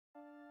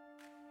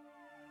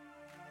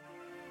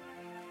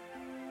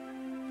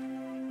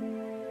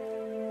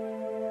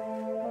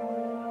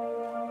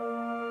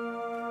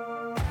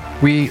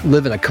We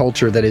live in a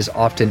culture that is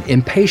often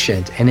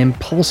impatient and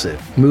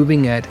impulsive,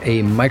 moving at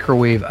a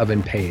microwave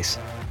oven pace.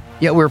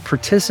 Yet we're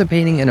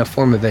participating in a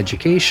form of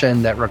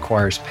education that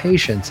requires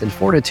patience and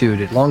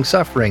fortitude and long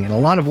suffering and a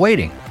lot of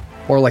waiting,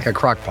 more like a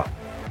crock pot.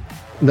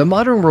 The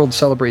modern world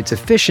celebrates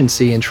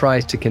efficiency and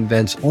tries to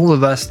convince all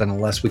of us that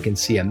unless we can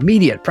see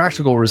immediate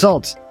practical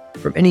results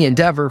from any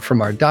endeavor,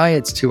 from our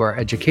diets to our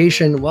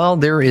education, well,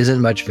 there isn't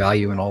much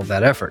value in all of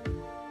that effort.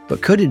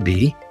 But could it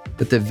be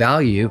that the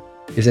value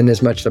is in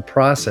as much the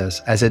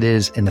process as it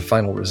is in the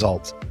final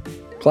results?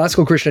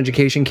 Classical Christian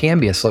education can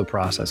be a slow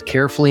process,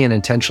 carefully and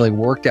intentionally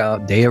worked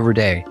out day over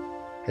day.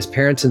 As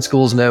parents and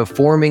schools know,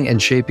 forming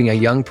and shaping a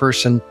young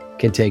person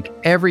can take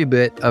every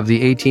bit of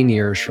the 18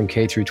 years from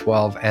K through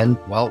 12 and,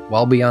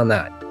 well beyond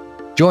that.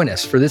 Join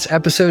us for this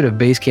episode of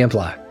Basecamp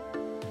Live.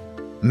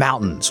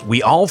 Mountains,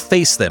 we all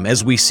face them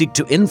as we seek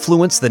to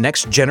influence the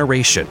next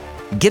generation.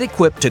 Get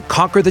equipped to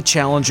conquer the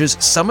challenges,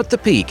 summit the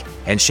peak,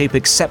 and shape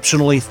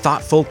exceptionally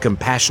thoughtful,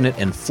 compassionate,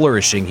 and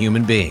flourishing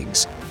human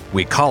beings.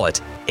 We call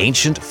it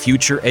Ancient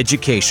Future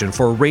Education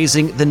for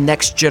raising the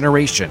next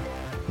generation.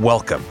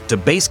 Welcome to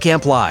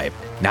Basecamp Live.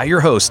 Now your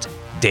host,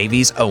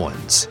 Davies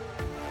Owens.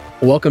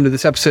 Welcome to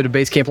this episode of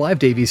Basecamp Live.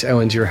 Davies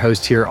Owens, your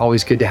host here.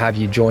 Always good to have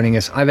you joining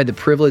us. I've had the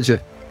privilege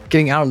of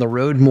getting out on the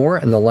road more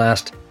in the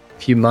last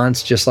few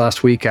months. Just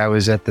last week, I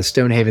was at the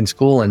Stonehaven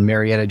School in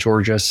Marietta,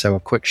 Georgia. So a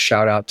quick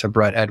shout out to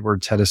Brett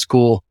Edwards, head of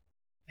school,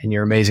 and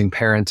your amazing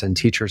parents and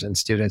teachers and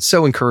students.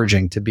 So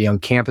encouraging to be on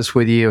campus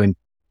with you and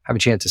have a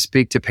chance to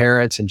speak to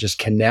parents and just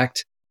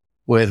connect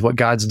with what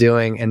God's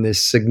doing and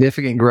this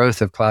significant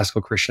growth of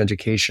classical Christian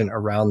education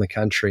around the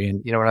country.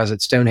 And, when I was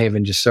at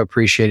Stonehaven, just so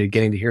appreciated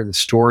getting to hear the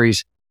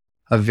stories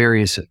of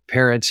various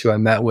parents who I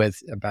met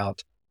with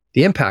about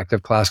the impact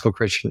of classical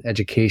Christian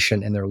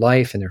education in their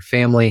life and their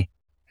family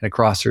and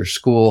across their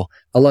school.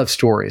 I love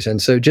stories. And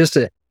so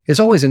it's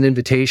always an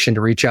invitation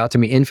to reach out to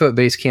me,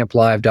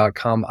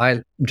 info@basecamplive.com.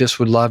 I just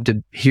would love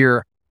to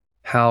hear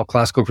how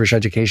classical Christian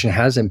education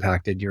has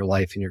impacted your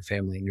life and your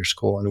family and your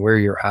school and where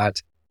you're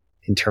at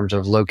in terms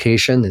of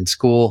location and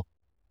school.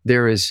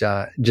 There is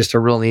just a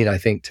real need, I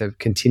think, to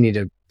continue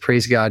to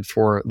praise God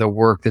for the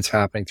work that's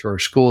happening through our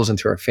schools and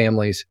through our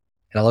families.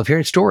 And I love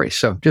hearing stories.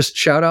 So just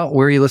shout out,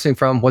 where are you listening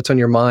from? What's on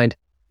your mind?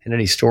 And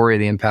any story of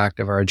the impact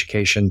of our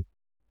education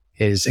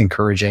is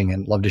encouraging,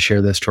 and love to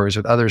share those stories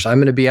with others. I'm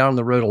going to be out on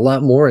the road a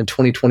lot more in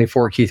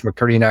 2024. Keith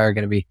McCurdy and I are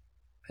going to be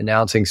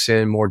announcing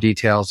soon more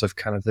details of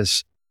kind of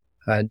this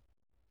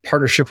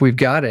partnership we've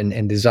got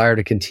and desire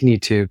to continue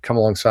to come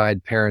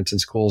alongside parents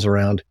and schools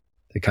around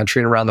the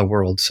country and around the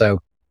world.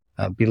 So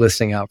be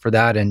listening out for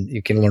that, and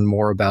you can learn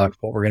more about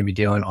what we're going to be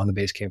doing on the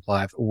Basecamp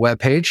Live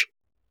webpage.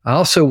 I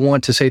also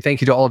want to say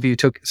thank you to all of you who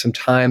took some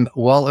time,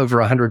 well over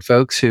 100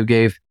 folks who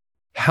gave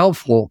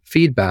helpful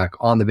feedback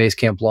on the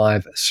Basecamp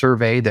Live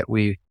survey that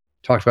we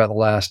talked about the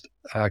last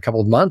couple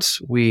of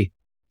months. We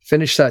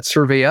finished that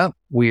survey up.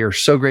 We are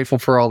so grateful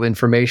for all the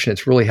information.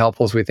 It's really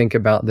helpful as we think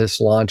about this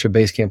launch of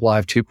Basecamp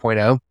Live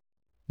 2.0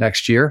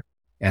 next year.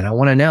 And I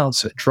want to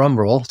announce, drum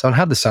roll, don't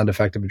have the sound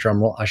effect of a drum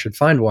roll. I should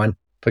find one,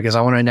 because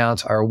I want to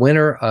announce our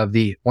winner of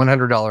the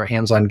 $100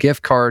 Amazon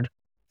gift card.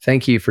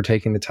 Thank you for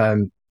taking the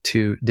time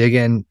to dig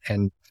in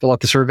and fill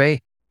out the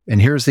survey.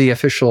 And here's the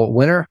official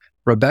winner,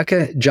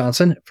 Rebecca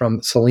Johnson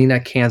from Salina,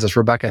 Kansas.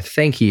 Rebecca,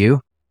 thank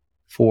you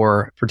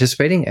for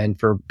participating and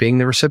for being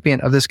the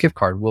recipient of this gift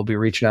card. We'll be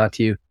reaching out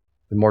to you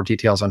with more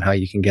details on how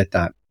you can get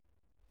that.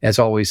 As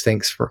always,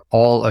 thanks for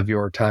all of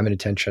your time and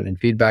attention and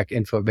feedback.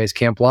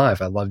 Info@Basecamp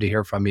Live. I'd love to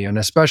hear from you. And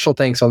a special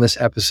thanks on this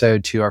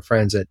episode to our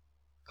friends at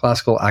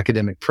Classical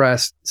Academic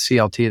Press,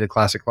 CLT, the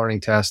Classic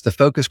Learning Test, the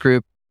Focus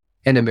Group,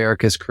 and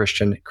America's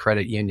Christian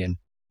Credit Union.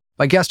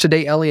 My guest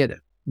today, Eliot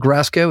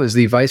Grasso, is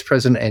the vice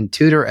president and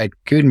tutor at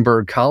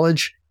Gutenberg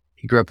College.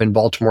 He grew up in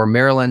Baltimore,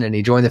 Maryland, and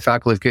he joined the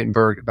faculty of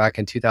Gutenberg back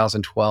in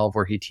 2012,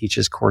 where he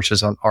teaches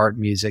courses on art,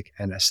 music,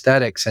 and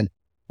aesthetics. And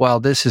while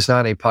this is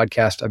not a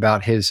podcast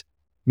about his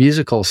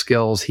musical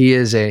skills, he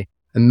is a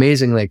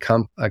amazingly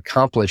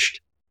accomplished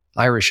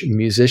Irish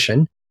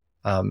musician.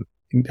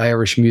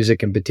 Irish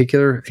music in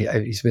particular,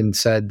 he's been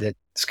said that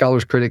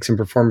scholars, critics, and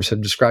performers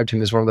have described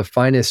him as one of the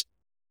finest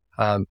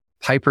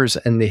pipers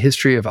in the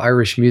history of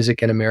Irish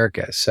music in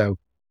America. So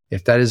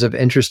if that is of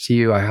interest to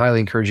you, I highly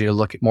encourage you to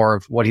look at more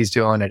of what he's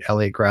doing at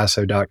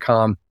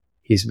eliotgrasso.com.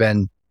 He's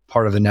been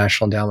part of the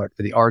National Endowment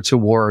for the Arts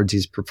Awards.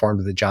 He's performed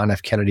at the John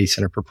F. Kennedy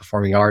Center for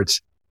Performing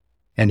Arts.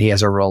 And he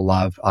has a real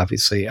love,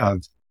 obviously,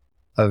 of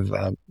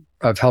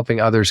helping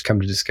others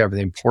come to discover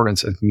the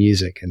importance of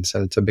music. And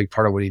so it's a big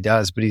part of what he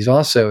does. But he's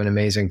also an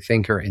amazing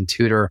thinker and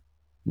tutor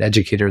and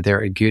educator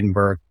there at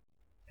Gutenberg.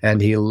 And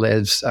he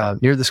lives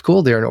near the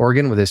school there in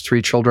Oregon with his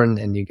 3 children.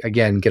 And you,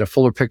 again, get a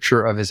fuller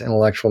picture of his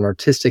intellectual and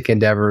artistic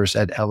endeavors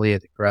at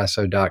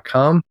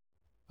eliotgrasso.com.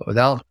 But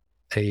without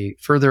a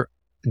further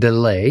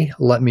delay,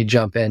 let me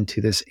jump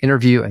into this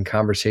interview and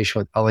conversation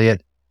with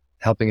Eliot,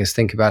 helping us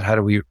think about how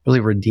do we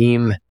really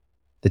redeem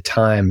the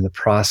time, the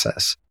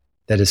process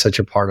that is such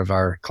a part of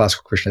our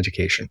classical Christian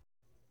education.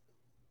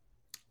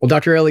 Well,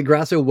 Dr. Eliot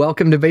Grasso,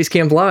 welcome to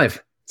Basecamp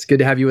Live. It's good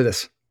to have you with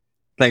us.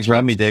 Thanks for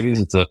having me, Davies.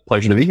 It's a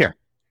pleasure to be here.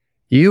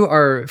 You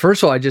are,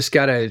 first of all, I just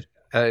got to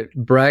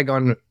brag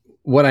on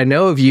what I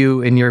know of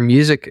you in your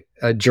music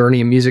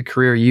journey and music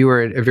career. You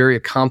are a very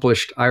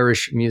accomplished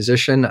Irish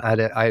musician.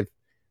 I've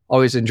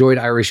always enjoyed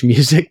Irish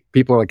music.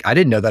 People are like, I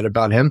didn't know that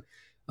about him.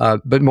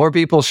 But more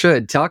people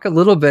should. Talk a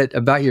little bit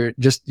about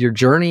your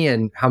journey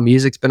and how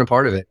music's been a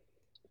part of it.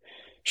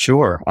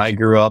 Sure. I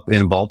grew up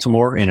in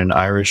Baltimore in an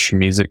Irish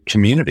music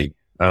community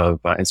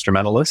of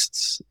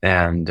instrumentalists.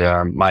 And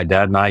my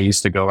dad and I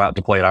used to go out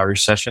to play at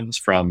Irish sessions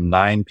from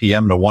 9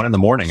 p.m. to 1 in the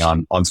morning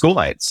on school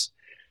nights.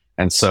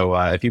 And so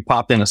if you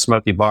popped in a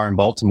smoky bar in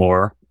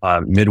Baltimore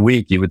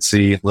midweek, you would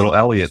see little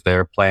Eliot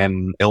there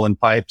playing uilleann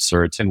pipes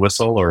or a tin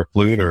whistle or a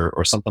flute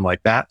or something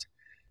like that.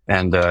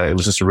 And it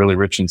was just a really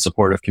rich and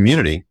supportive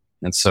community.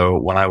 And so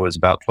when I was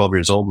about 12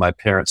 years old, my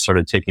parents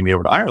started taking me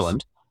over to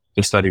Ireland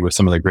to study with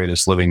some of the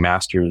greatest living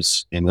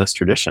masters in this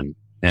tradition.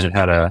 And it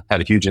had a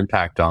huge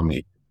impact on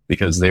me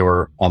because they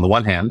were, on the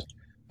one hand,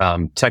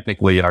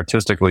 technically and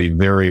artistically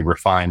very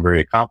refined, very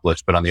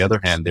accomplished, but on the other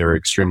hand, they were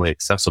extremely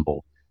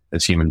accessible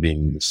as human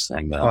beings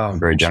and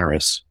very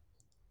generous.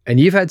 And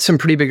you've had some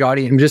pretty big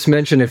audience. Just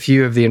mention a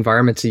few of the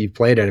environments that you've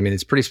played at. I mean,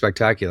 it's pretty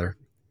spectacular.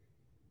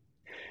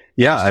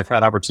 Yeah, I've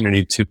had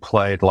opportunity to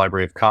play at the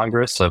Library of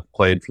Congress. I've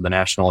played for the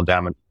National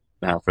Endowment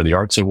for the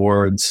Arts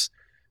Awards,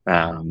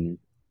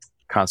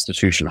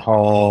 Constitution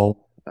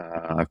Hall.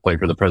 I've played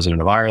for the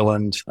President of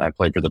Ireland. I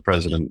played for the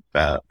President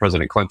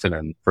Clinton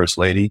and First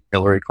Lady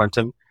Hillary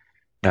Clinton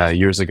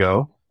years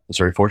ago. I was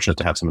very fortunate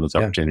to have some of those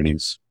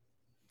opportunities.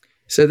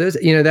 So there's,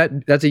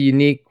 that's a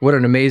unique, what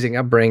an amazing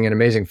upbringing, an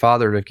amazing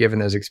father to have given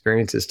those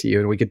experiences to you.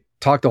 And we could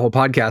talk the whole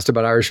podcast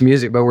about Irish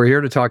music, but we're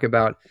here to talk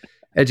about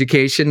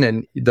education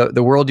and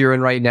the world you're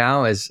in right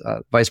now as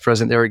vice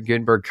president there at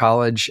Gutenberg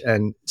College.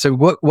 And so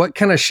what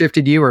kind of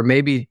shifted you, or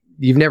maybe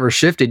you've never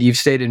shifted, you've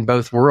stayed in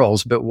both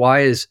worlds, but why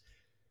is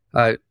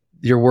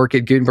your work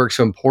at Gutenberg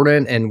so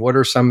important? And what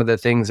are some of the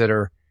things that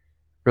are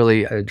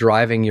really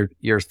driving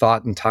your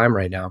thought and time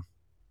right now?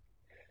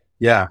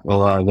 Yeah,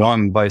 well, though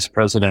I'm vice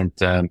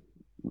president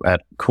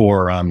at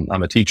core, I'm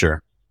a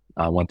teacher.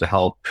 I want to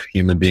help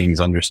human beings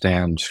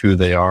understand who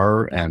they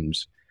are and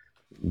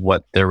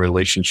what their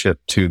relationship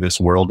to this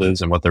world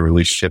is and what their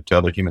relationship to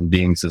other human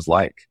beings is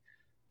like.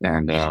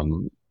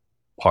 And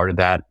part of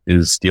that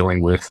is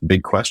dealing with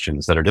big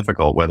questions that are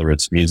difficult, whether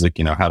it's music,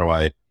 how do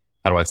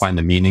I find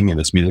the meaning in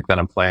this music that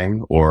I'm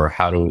playing, or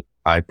how do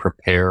I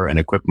prepare and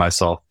equip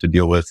myself to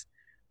deal with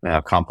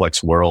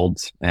complex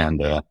worlds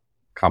and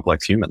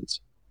complex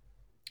humans?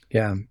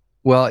 Yeah.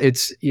 Well,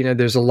 it's,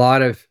 there's a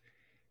lot of,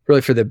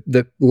 really for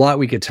the lot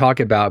we could talk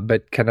about,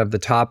 but kind of the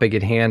topic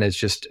at hand is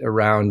just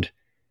around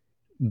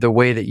the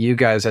way that you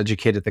guys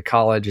educate at the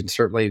college, and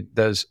certainly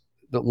those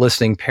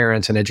listening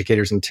parents and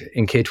educators in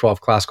K-12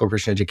 classical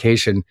Christian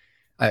education.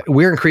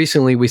 We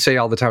say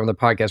all the time on the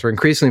podcast, we're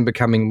increasingly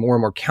becoming more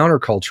and more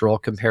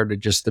countercultural compared to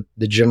just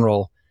the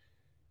general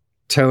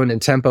tone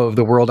and tempo of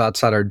the world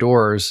outside our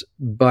doors.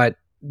 But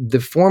the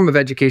form of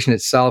education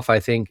itself, I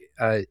think,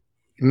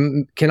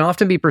 can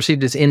often be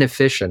perceived as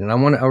inefficient. And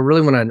I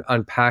really want to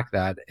unpack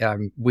that.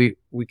 We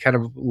kind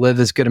of live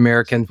as good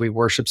Americans. We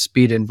worship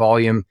speed and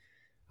volume.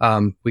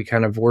 We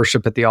kind of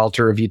worship at the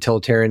altar of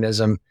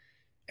utilitarianism.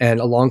 And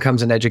along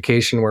comes an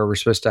education where we're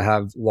supposed to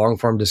have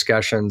long-form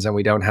discussions and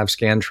we don't have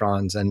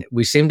scantrons. And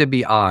we seem to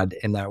be odd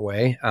in that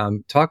way.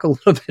 Talk a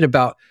little bit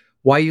about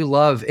why you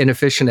love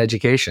inefficient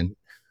education.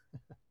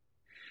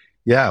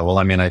 Yeah, well,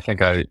 I mean, I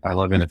think I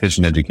love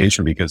inefficient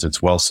education because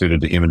it's well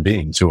suited to human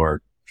beings who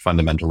are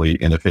fundamentally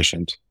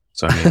inefficient.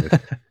 So I mean,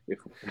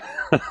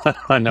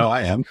 I know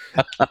I am.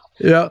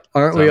 Yeah,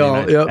 aren't we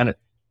all? Yeah.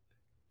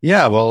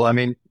 Yeah. Well, I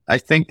mean, I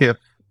think if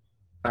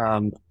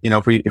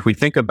we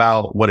think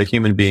about what a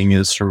human being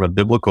is from a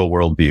biblical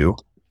worldview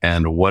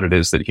and what it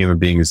is that human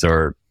beings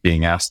are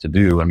being asked to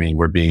do, I mean,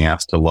 we're being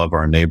asked to love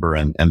our neighbor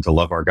and to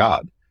love our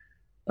God.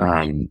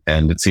 And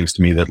it seems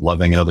to me that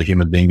loving another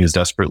human being is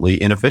desperately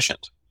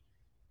inefficient.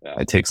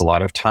 It takes a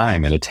lot of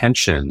time and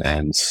attention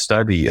and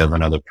study of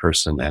another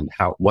person and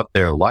what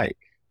they're like.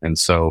 And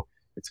so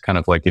it's kind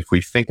of like if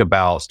we think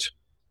about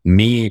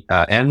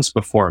ends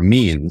before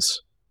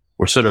means,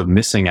 we're sort of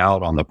missing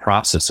out on the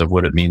process of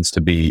what it means to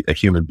be a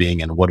human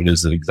being and what it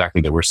is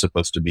that we're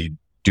supposed to be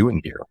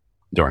doing here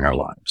during our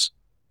lives.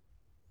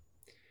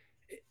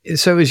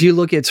 So as you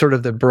look at sort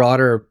of the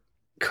broader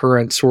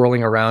current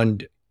swirling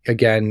around,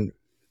 again,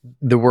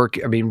 the work,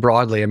 I mean,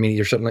 broadly, I mean,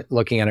 you're certainly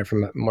looking at it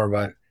from more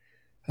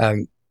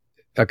of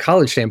a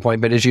college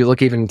standpoint, but as you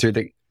look even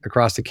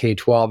across the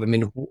K-12, I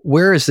mean,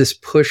 where is this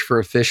push for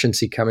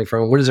efficiency coming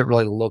from? What does it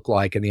really look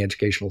like in the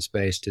educational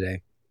space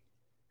today?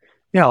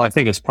 Yeah, well, I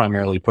think it's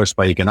primarily pushed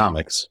by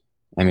economics.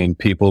 I mean,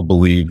 people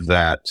believe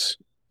that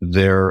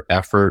there's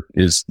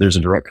a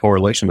direct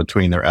correlation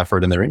between their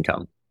effort and their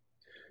income,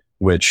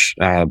 which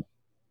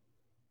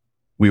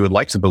we would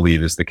like to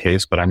believe is the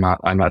case, but I'm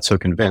not so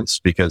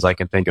convinced, because I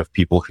can think of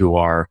people who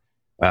are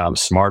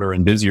smarter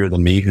and busier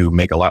than me who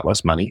make a lot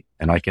less money.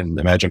 And I can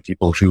imagine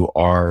people who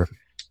are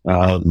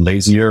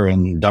lazier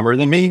and dumber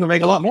than me who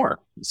make a lot more.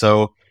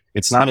 So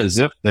it's not as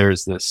if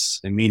there's this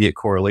immediate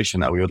correlation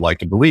that we would like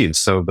to believe.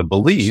 So the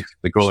belief,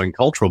 the growing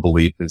cultural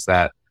belief, is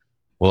that,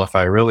 well, if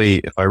I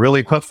really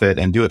hoof it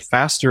and do it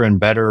faster and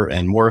better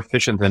and more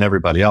efficient than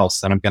everybody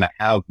else, then I'm going to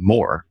have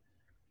more.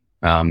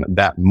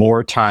 That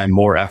more time,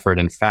 more effort,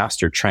 and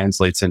faster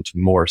translates into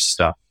more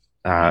stuff,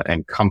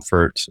 and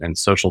comfort and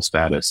social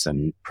status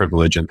and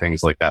privilege and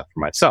things like that for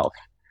myself.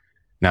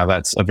 Now,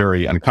 that's a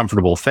very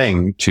uncomfortable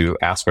thing to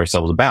ask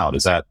ourselves about.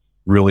 Is that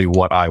really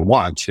what I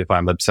want if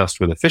I'm obsessed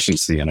with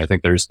efficiency? And I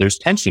think there's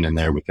tension in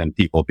there within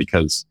people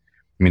because,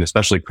 I mean,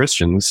 especially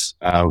Christians,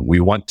 we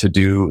want to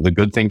do the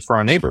good thing for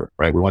our neighbor,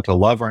 right? We want to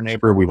love our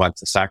neighbor. We want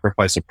to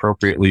sacrifice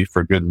appropriately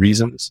for good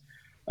reasons.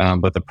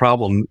 But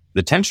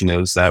the tension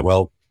is that,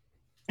 well,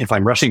 if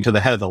I'm rushing to the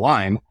head of the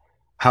line,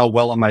 how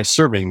well am I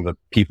serving the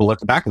people at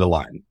the back of the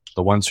line,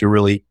 the ones who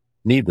really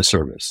need the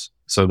service?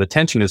 So the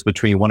tension is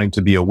between wanting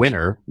to be a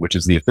winner, which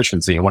is the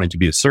efficiency, and wanting to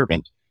be a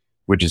servant,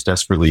 which is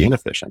desperately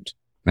inefficient.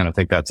 And I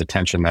think that's a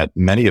tension that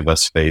many of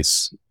us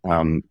face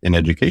in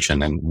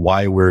education and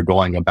why we're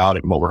going about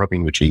it and what we're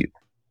hoping to achieve.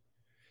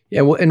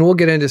 Yeah, well, and we'll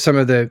get into some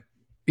of the,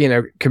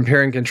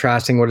 comparing,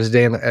 contrasting what is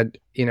day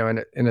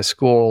in a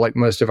school like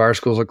most of our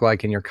schools look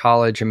like in your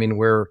college. I mean,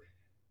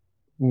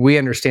 we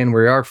understand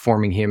we are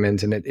forming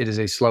humans and it is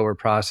a slower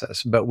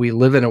process, but we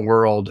live in a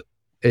world,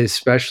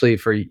 especially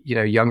for,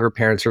 younger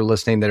parents who are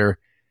listening that are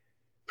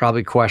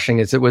probably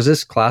questioning, was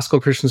this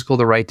classical Christian school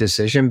the right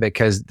decision?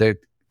 Because the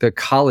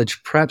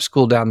college prep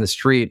school down the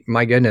street,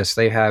 my goodness,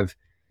 they have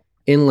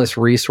endless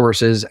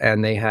resources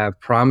and they have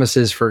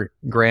promises for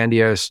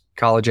grandiose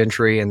college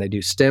entry and they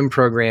do STEM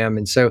program.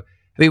 And so,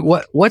 I mean,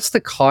 what's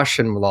the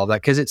caution with all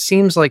that? Because it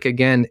seems like,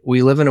 again,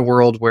 we live in a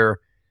world where,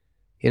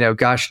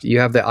 gosh, you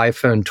have the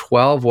iPhone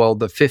 12. Well,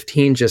 the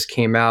 15 just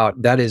came out.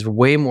 That is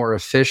way more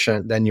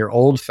efficient than your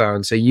old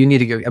phone. So you need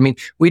to go. I mean,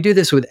 we do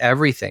this with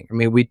everything. I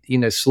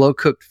mean, slow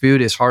cooked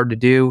food is hard to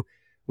do.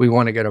 We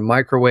want to go to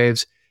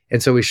microwaves.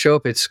 And so we show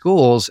up at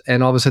schools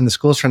and all of a sudden the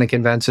school's trying to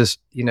convince us,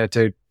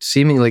 to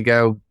seemingly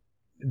go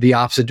the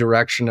opposite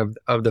direction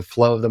of the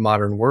flow of the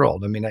modern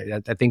world. I mean,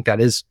 I think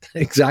that is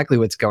exactly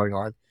what's going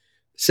on.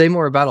 Say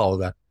more about all of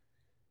that.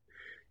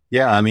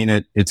 Yeah. I mean,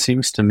 it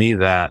seems to me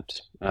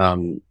that,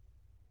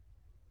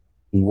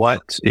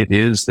 what it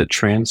is that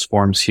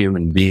transforms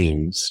human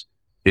beings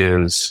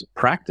is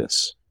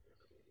practice.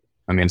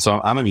 I mean,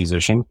 so I'm a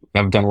musician.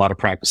 I've done a lot of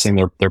practicing.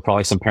 There are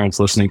probably some parents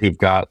listening who've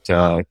got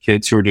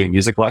kids who are doing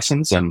music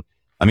lessons. And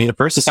I mean, at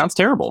first it sounds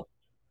terrible,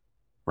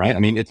 right? I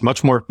mean, it's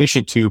much more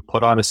efficient to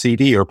put on a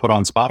CD or put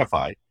on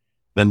Spotify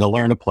than to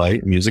learn to play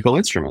a musical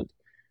instrument.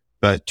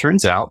 But it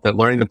turns out that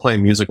learning to play a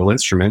musical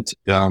instrument,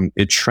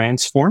 it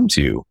transforms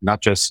you,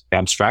 not just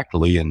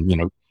abstractly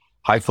and,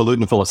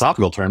 highfalutin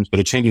philosophical terms, but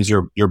it changes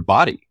your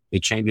body.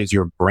 It changes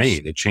your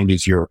brain. It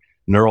changes your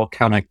neural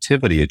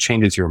connectivity. It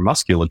changes your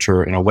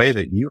musculature in a way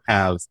that you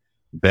have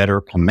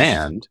better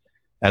command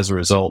as a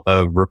result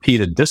of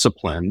repeated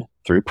discipline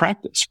through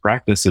practice.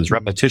 Practice is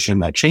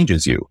repetition that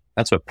changes you.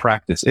 That's what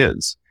practice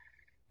is.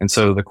 And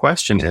so the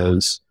question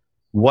is,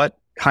 what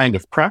kind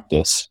of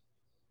practice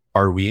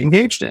are we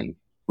engaged in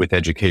with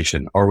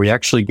education? Are we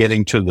actually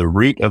getting to the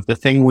root of the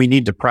thing we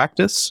need to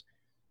practice,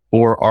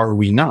 or are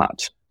we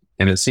not?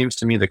 And it seems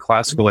to me that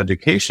classical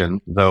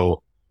education,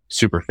 though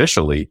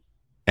superficially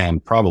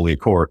and probably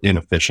core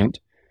inefficient,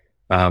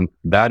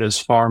 that is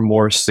far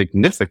more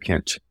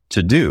significant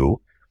to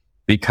do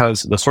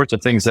because the sorts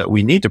of things that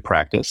we need to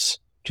practice,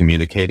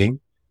 communicating,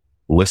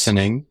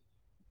 listening,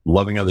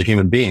 loving other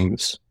human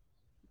beings,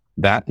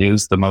 that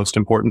is the most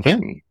important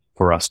thing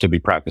for us to be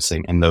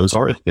practicing. And those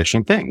are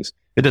efficient things.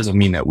 It doesn't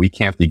mean that we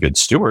can't be good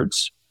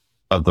stewards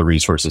of the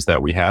resources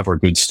that we have or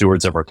good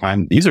stewards of our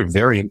time. These are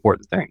very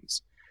important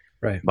things.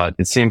 Right. But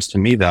it seems to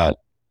me that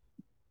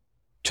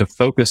to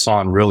focus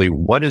on really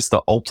what is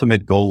the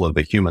ultimate goal of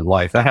the human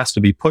life, that has to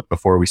be put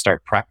before we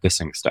start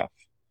practicing stuff.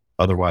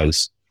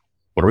 Otherwise,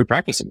 what are we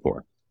practicing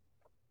for?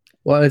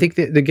 Well, I think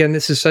that, again,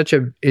 this is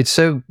it's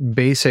so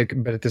basic,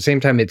 but at the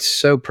same time, it's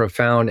so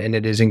profound and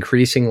it is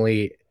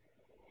increasingly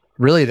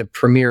really the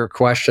premier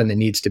question that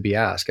needs to be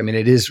asked. I mean,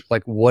 it is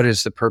like, what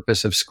is the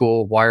purpose of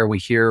school? Why are we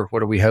here? What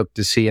do we hope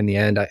to see in the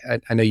end?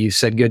 I know you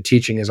said good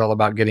teaching is all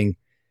about getting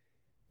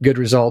good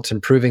results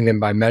and proving them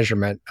by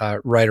measurement,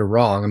 right or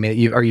wrong. I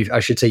mean, I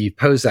should say you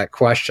posed that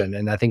question.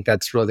 And I think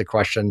that's really the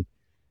question,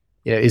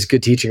 is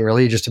good teaching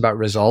really just about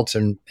results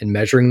and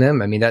measuring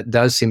them? I mean, that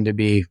does seem to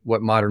be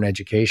what modern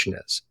education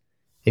is.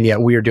 And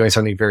yet we are doing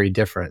something very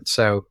different.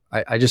 So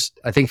I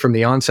think from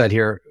the onset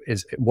here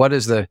is what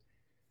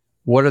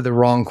are the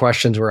wrong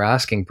questions we're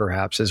asking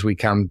perhaps as we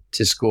come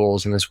to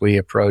schools and as we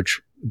approach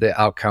the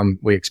outcome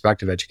we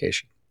expect of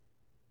education?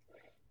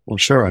 Well,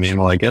 sure. I mean,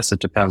 I guess it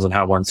depends on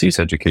how one sees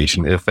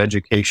education. If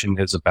education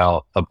is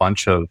about a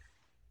bunch of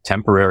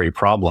temporary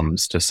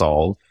problems to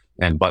solve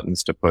and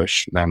buttons to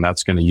push, then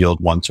that's going to yield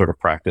one sort of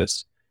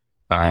practice.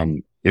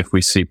 If we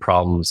see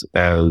problems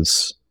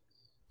as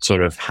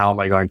sort of how am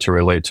I going to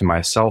relate to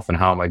myself and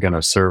how am I going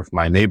to serve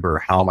my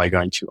neighbor? How am I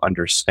going to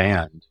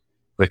understand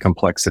the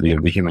complexity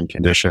of the human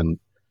condition?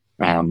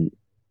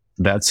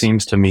 That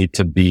seems to me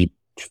to be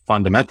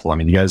fundamental. I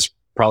mean, you guys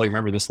probably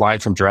remember this line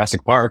from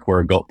Jurassic Park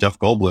where Jeff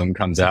Goldblum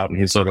comes out and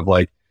he's sort of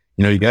like,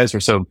 you guys were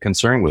so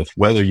concerned with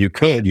whether you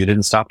could, you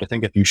didn't stop to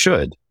think if you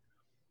should.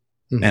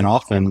 Mm-hmm. And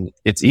often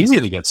it's easy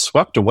to get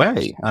swept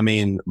away. I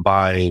mean,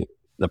 by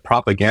the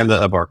propaganda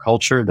of our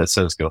culture that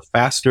says go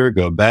faster,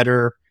 go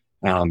better.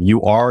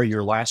 You are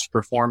your last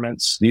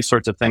performance, these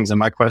sorts of things. And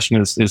my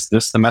question is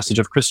this the message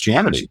of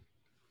Christianity?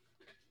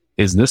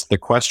 Is this the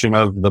question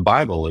of the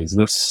Bible? Is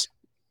this?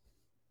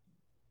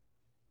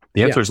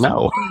 The answer is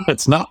no.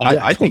 It's not.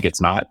 I think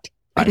it's not.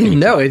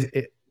 No,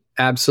 it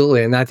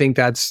absolutely. And I think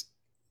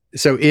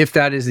so if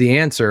that is the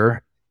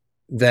answer,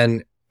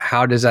 then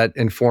how does that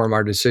inform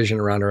our decision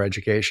around our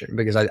education?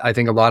 Because I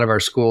think a lot of our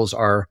schools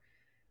are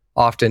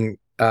often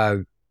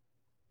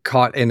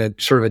caught in a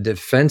sort of a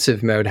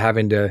defensive mode,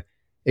 having to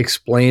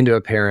explain to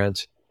a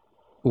parent,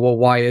 well,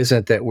 why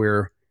isn't that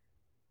we're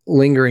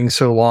lingering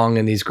so long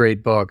in these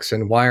great books?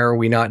 And why are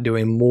we not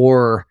doing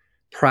more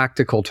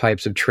practical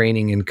types of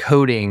training and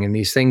coding and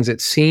these things that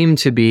seem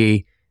to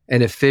be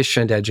an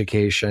efficient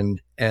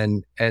education?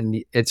 And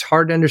it's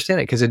hard to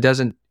understand it because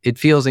it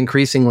feels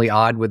increasingly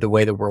odd with the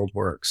way the world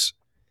works,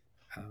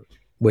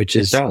 which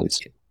is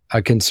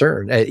a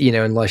concern,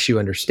 unless you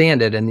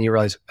understand it and you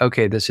realize,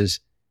 okay, this is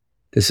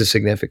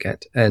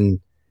significant and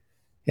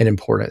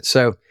important.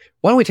 So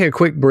why don't we take a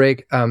quick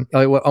break?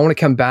 I want to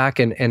come back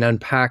and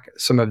unpack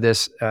some of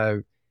this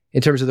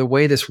in terms of the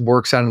way this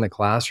works out in the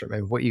classroom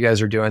and what you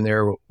guys are doing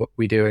there, what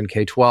we do in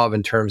K-12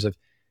 in terms of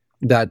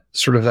that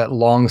sort of that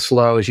long,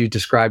 slow, as you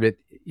described it,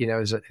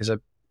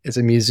 as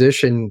a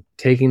musician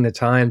taking the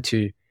time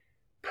to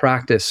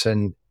practice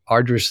and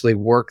arduously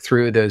work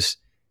through those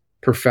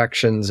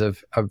perfections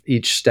of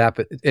each step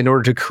in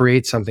order to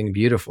create something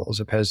beautiful, as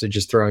opposed to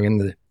just throwing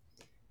in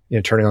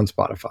turning on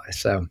Spotify.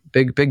 So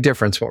big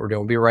difference what we're doing.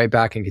 We'll be right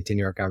back and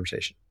continue our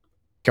conversation.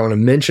 I want to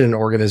mention an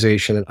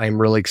organization that I'm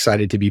really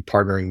excited to be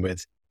partnering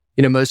with.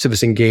 Most of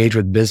us engage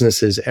with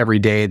businesses every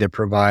day that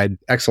provide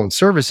excellent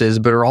services,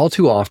 but are all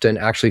too often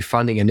actually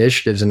funding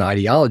initiatives and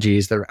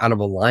ideologies that are out of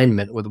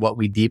alignment with what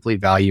we deeply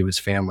value as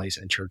families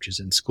and churches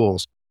and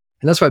schools.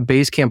 And that's why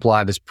Basecamp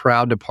Live is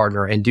proud to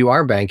partner and do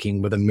our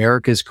banking with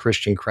America's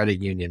Christian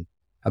Credit Union,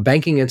 a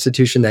banking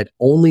institution that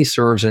only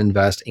serves and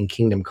invests in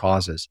kingdom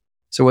causes.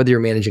 So whether you're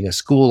managing a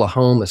school, a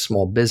home, a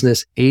small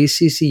business,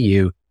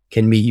 ACCU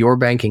can meet your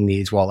banking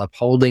needs while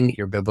upholding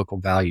your biblical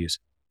values.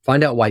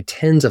 Find out why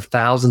tens of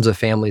thousands of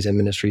families and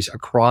ministries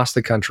across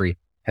the country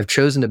have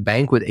chosen to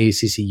bank with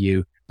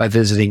ACCU by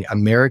visiting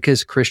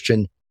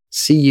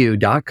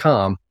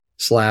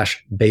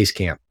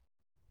americaschristiancu.com/Basecamp.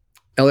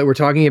 Eliot, we're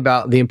talking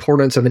about the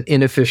importance of an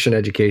inefficient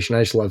education.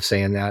 I just love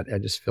saying that. I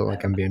just feel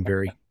like I'm being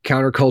very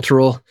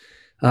countercultural.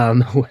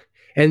 And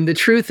the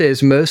truth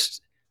is,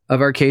 most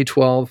of our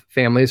K-12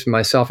 families,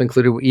 myself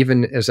included,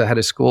 even as a head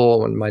of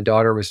school, when my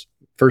daughter was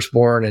first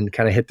born and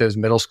kind of hit those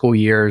middle school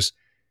years,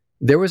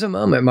 there was a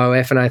moment my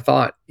wife and I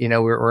thought,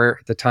 we're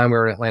at the time we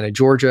were in Atlanta,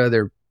 Georgia.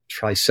 There were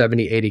probably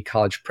 70, 80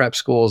 college prep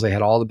schools. They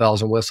had all the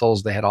bells and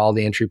whistles. They had all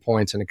the entry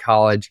points into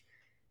college.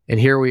 And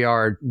here we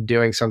are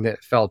doing something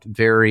that felt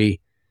very,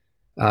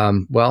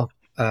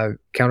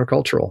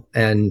 countercultural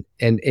and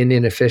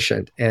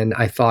inefficient. And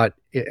I thought,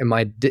 am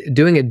I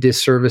doing a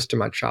disservice to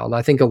my child?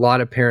 I think a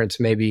lot of parents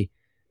maybe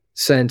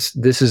sense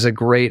this is a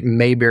great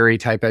Mayberry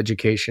type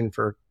education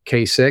for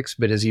K-6,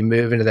 but as you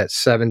move into that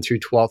 7th through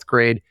 12th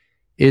grade,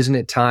 isn't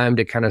it time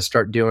to kind of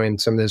start doing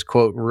some of those,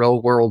 quote,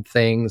 real world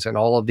things and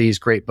all of these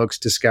great books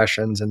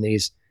discussions and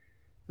these,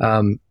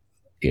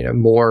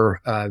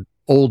 more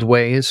old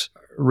ways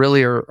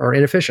really are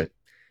inefficient.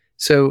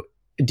 So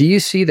do you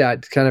see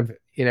that kind of,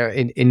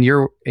 in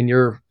your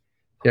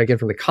again,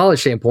 from the college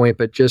standpoint,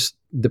 but just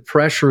the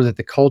pressure that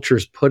the culture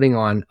is putting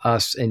on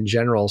us in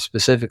general,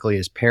 specifically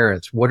as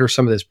parents? What are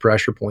some of those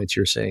pressure points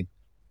you're seeing?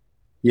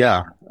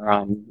 Yeah.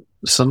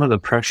 Some of the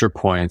pressure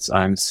points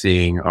I'm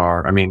seeing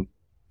are,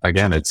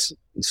 again, it's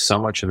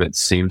so much of it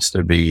seems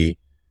to be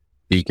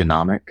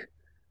economic,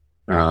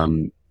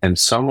 and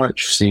so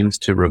much seems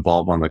to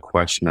revolve on the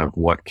question of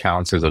what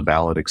counts as a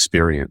valid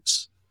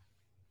experience.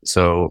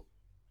 So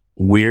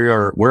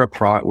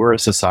we're a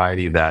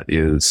society that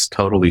is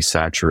totally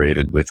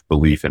saturated with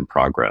belief in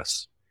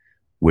progress,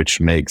 which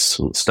makes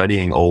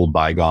studying old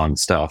bygone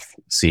stuff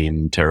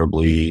seem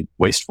terribly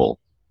wasteful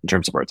in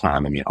terms of our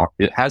time.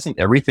 Hasn't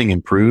everything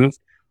improved?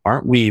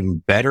 Aren't we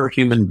better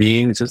human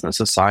beings? Isn't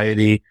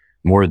society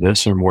more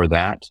this or more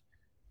that?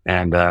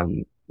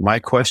 And my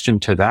question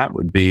to that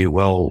would be,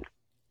 well,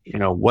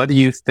 what do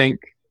you think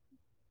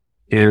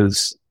are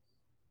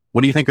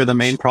the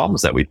main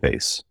problems that we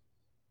face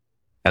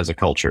as a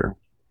culture?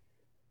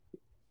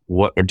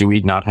 Do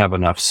we not have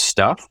enough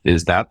stuff?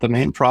 Is that the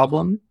main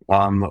problem?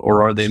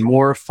 Or are they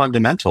more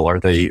fundamental? Are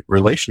they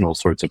relational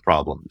sorts of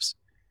problems?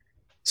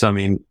 So,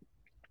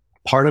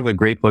 part of a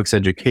great books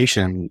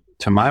education,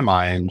 to my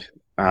mind,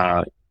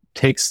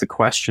 takes the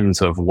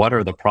questions of what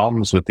are the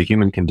problems with the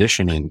human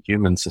condition in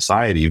human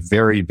society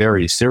very,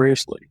 very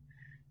seriously,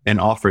 and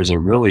offers a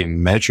really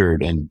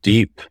measured and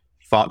deep,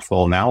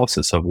 thoughtful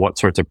analysis of what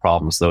sorts of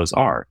problems those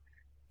are,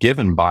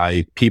 given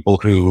by people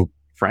who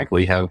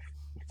frankly, have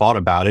thought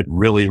about it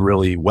really,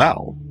 really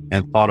well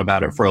and thought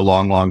about it for a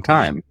long, long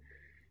time.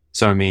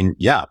 So, I mean,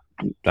 yeah.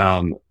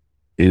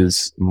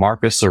 Is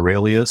Marcus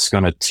Aurelius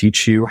going to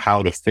teach you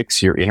how to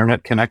fix your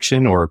internet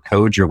connection or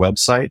code your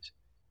website?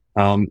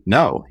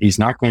 No, he's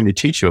not going to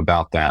teach you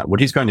about that. What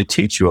he's going to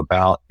teach you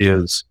about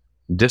is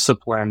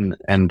discipline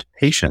and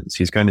patience.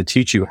 He's going to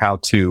teach you how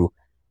to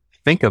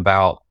think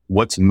about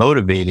what's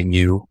motivating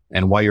you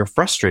and why you're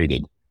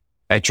frustrated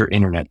at your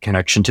internet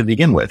connection to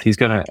begin with. He's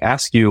going to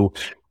ask you,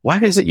 why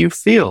is it you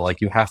feel like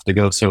you have to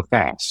go so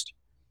fast?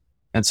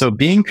 And so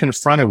being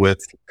confronted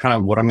with kind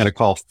of what I'm going to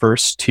call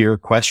first tier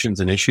questions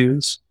and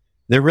issues,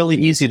 they're really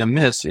easy to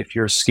miss if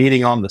you're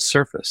skating on the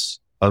surface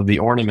of the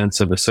ornaments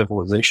of a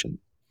civilization.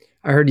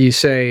 I heard you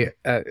say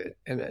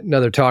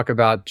another talk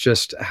about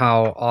just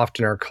how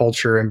often our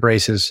culture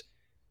embraces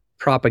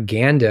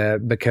propaganda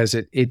because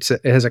it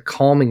has a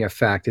calming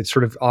effect. It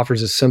sort of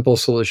offers a simple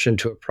solution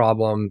to a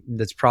problem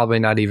that's probably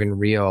not even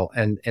real.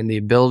 And the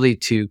ability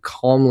to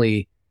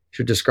calmly, as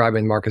you're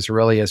describing Marcus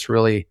Aurelius,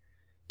 really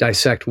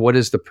dissect what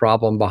is the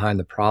problem behind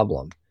the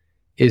problem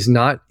is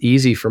not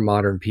easy for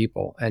modern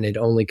people. And it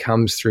only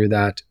comes through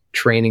that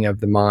training of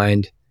the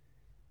mind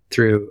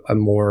through a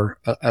more,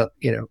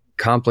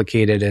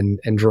 complicated and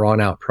drawn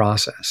out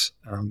process.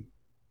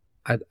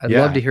 I'd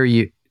love to hear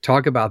you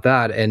talk about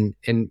that and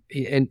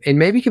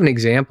maybe give an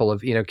example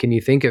of, can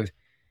you think of, I'm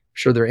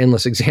sure there are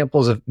endless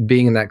examples of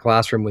being in that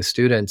classroom with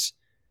students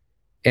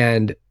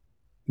and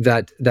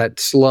that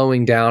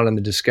slowing down and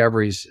the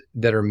discoveries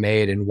that are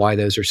made and why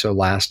those are so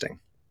lasting.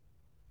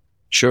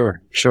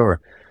 Sure.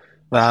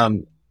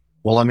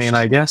 Well, I mean,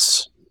 I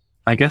guess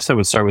I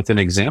would start with an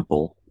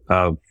example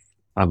of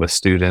a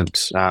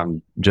student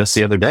just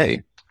the other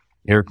day,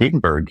 Eric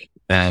Gutenberg,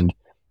 and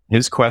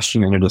his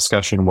question in a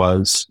discussion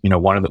was,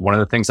 one of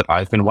the things that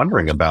I've been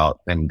wondering about.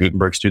 And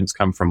Gutenberg students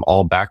come from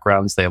all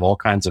backgrounds; they have all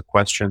kinds of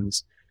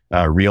questions,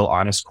 real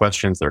honest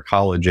questions. They're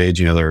college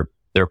age, they're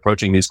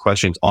approaching these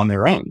questions on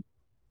their own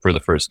for the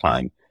first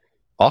time,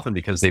 often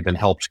because they've been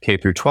helped K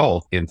through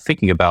 12 in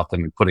thinking about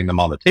them and putting them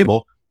on the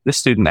table. This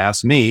student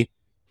asked me,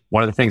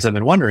 one of the things I've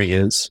been wondering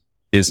is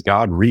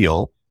God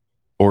real,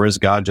 or is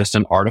God just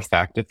an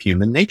artifact of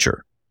human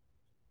nature?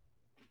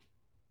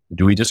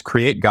 Do we just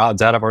create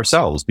gods out of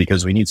ourselves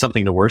because we need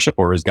something to worship,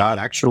 or is God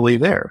actually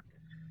there?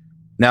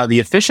 Now, the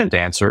efficient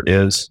answer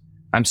is,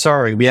 I'm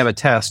sorry, we have a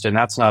test and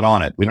that's not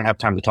on it. We don't have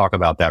time to talk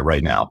about that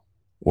right now,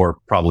 or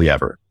probably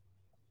ever.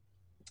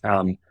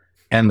 And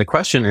the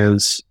question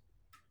is,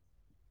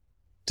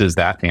 does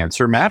that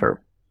answer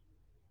matter?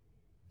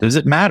 Does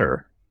it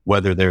matter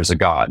whether there's a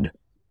God?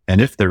 And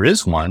if there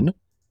is one,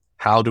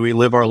 how do we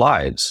live our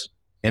lives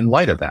in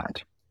light of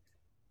that?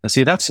 Now,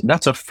 see, that's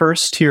a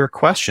first tier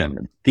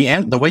question.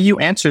 The way you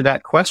answer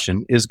that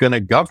question is going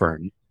to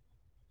govern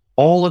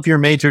all of your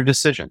major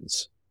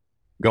decisions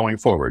going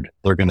forward.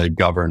 They're going to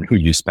govern who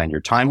you spend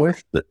your time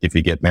with, if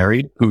you get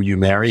married, who you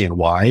marry and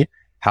why,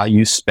 how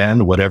you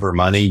spend whatever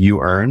money you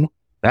earn.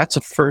 That's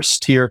a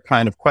first tier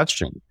kind of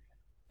question.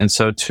 And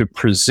so to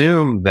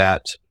presume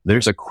that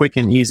there's a quick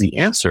and easy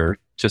answer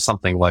to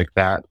something like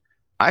that,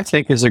 I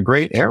think is a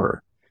great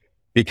error,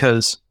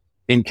 because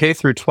in K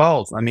through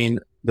 12, I mean,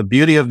 the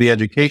beauty of the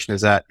education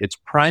is that it's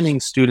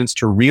priming students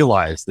to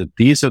realize that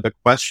these are the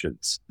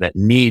questions that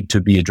need to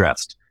be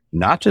addressed,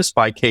 not just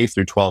by K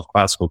through 12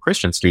 classical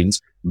Christian students,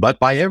 but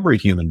by every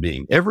human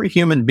being. Every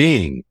human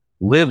being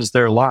lives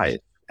their life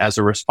as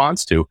a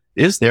response to,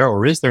 is there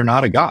or is there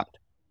not a God?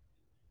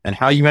 And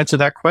how you answer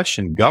that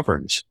question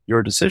governs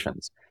your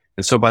decisions.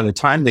 And so by the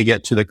time they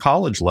get to the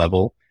college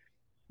level,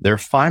 they're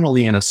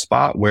finally in a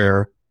spot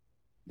where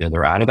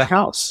they're out of the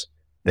house.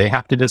 They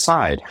have to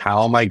decide,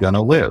 how am I going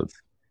to live?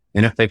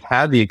 And if they've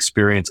had the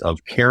experience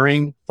of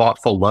caring,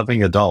 thoughtful,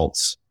 loving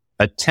adults,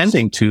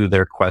 attending to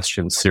their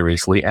questions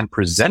seriously and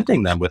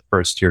presenting them with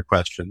first tier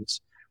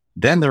questions,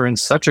 then they're in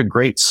such a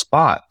great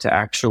spot to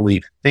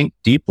actually think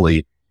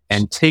deeply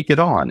and take it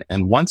on.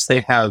 And once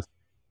they have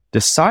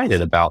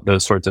decided about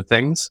those sorts of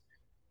things,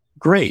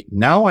 great.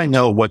 Now I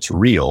know what's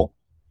real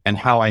and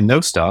how I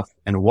know stuff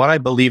and what I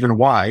believe and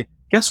why.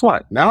 Guess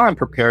what? Now I'm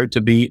prepared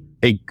to be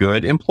a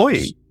good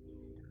employee.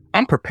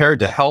 I'm prepared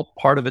to help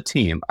part of a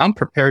team. I'm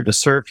prepared to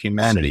serve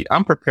humanity.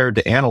 I'm prepared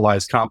to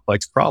analyze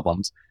complex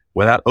problems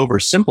without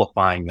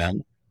oversimplifying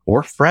them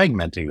or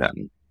fragmenting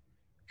them.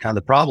 Now,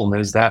 the problem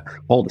is that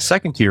all the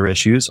second tier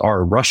issues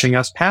are rushing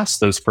us past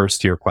those first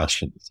tier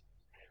questions.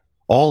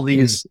 All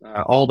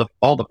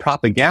the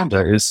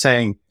propaganda is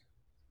saying,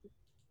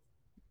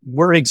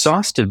 we're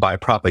exhausted by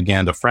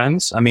propaganda,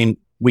 friends. I mean,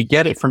 we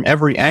get it from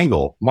every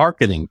angle,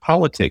 marketing,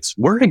 politics.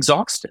 We're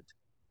exhausted.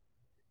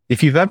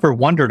 If you've ever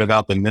wondered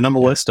about the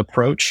minimalist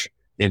approach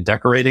in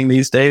decorating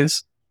these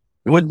days,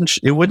 it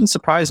wouldn't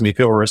surprise me if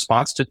it were a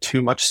response to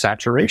too much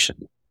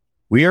saturation.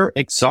 We are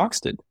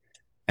exhausted.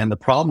 And the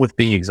problem with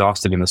being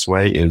exhausted in this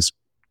way is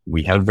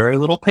we have very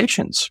little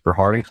patience for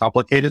hard and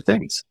complicated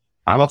things.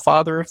 I'm a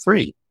father of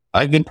 3.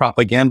 I've been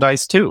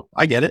propagandized too.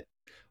 I get it.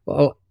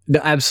 Well,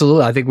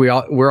 absolutely. I think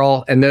we're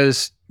all, and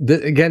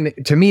again,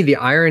 to me, the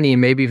irony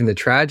and maybe even the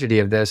tragedy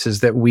of this is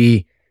that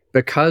we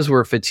because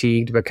we're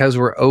fatigued, because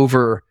we're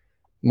over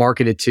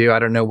marketed to, I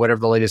don't know, whatever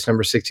the latest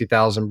number,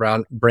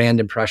 60,000 brand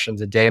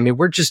impressions a day. I mean,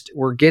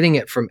 we're getting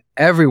it from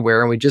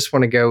everywhere, and we just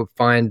want to go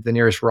find the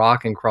nearest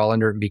rock and crawl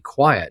under it and be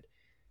quiet.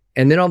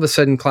 And then all of a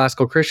sudden,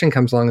 classical Christian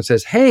comes along and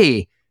says,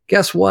 hey,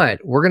 guess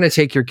what? We're going to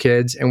take your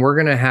kids and we're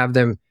going to have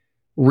them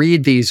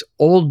read these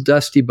old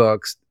dusty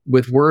books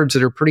with words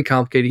that are pretty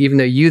complicated, even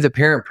though you, the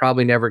parent,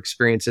 probably never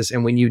experienced this.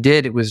 And when you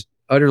did, it was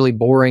utterly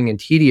boring and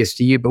tedious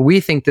to you. But we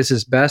think this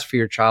is best for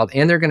your child,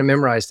 and they're going to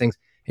memorize things.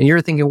 And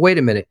you're thinking, wait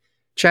a minute,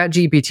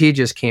 ChatGPT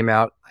just came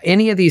out.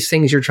 Any of these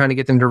things you're trying to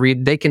get them to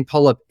read, they can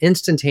pull up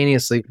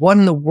instantaneously. What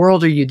in the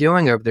world are you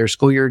doing over there,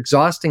 school? You're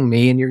exhausting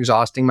me and you're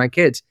exhausting my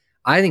kids.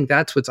 I think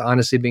that's what's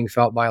honestly being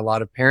felt by a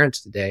lot of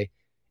parents today.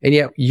 And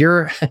yet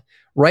you're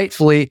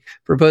rightfully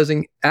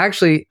proposing,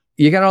 actually,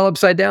 you got it all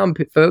upside down,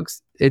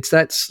 folks. It's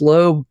that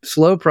slow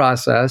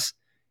process,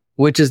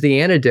 which is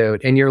the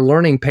antidote. And you're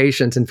learning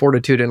patience and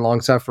fortitude and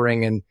long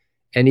suffering.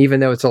 And even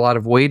though it's a lot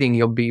of waiting,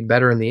 you'll be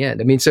better in the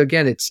end. I mean, so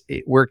again,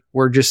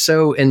 we're just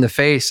so in the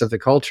face of the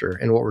culture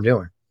and what we're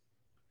doing.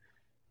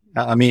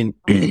 I mean,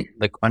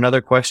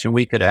 another question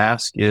we could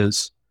ask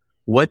is,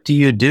 what do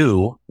you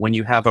do when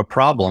you have a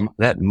problem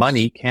that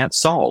money can't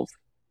solve?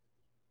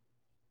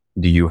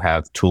 Do you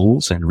have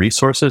tools and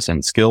resources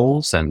and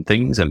skills and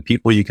things and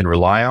people you can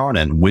rely on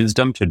and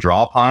wisdom to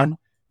draw upon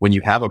when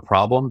you have a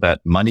problem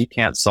that money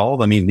can't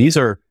solve? I mean, these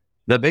are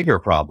the bigger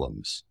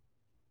problems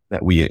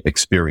that we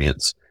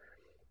experience.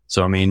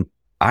 So, I mean,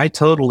 I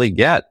totally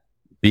get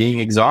being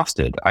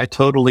exhausted. I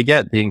totally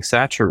get being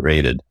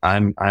saturated.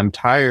 I'm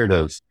tired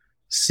of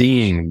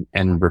seeing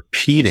and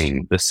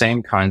repeating the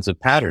same kinds of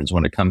patterns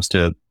when it comes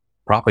to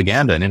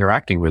propaganda and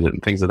interacting with it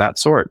and things of that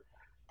sort.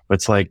 But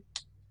it's like,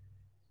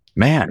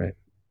 man, right.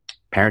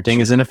 Parenting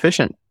is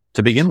inefficient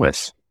to begin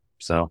with.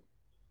 So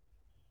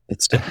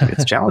it's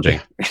challenging.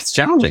 It's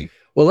challenging.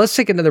 Well, let's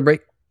take another break.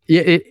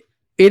 Yeah, it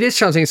is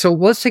challenging. So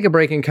let's take a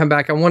break and come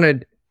back. I want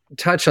to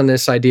touch on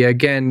this idea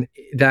again,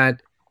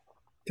 that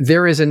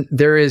there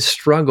is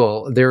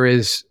struggle, there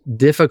is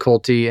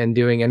difficulty in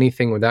doing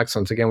anything with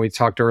excellence. Again, we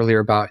talked earlier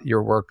about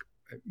your work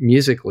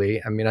musically.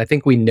 I mean, I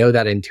think we know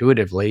that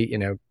intuitively,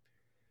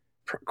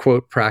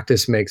 quote,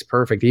 practice makes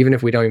perfect. Even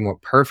if we don't even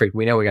want perfect,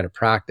 we know we got to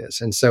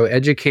practice. And so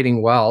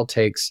educating well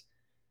takes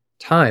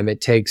time.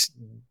 It takes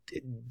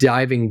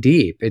diving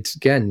deep. It's,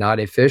 again, not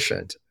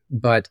efficient,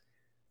 but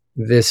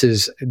this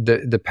is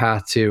the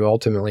path to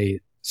ultimately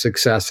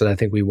success that I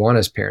think we want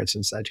as parents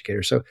and as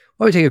educators. So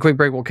while we take a quick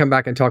break, we'll come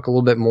back and talk a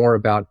little bit more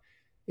about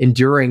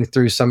enduring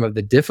through some of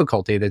the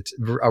difficulty that's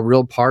a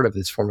real part of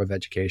this form of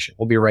education.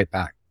 We'll be right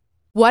back.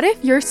 What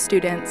if your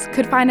students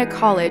could find a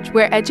college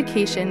where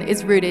education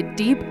is rooted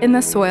deep in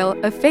the soil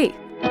of faith?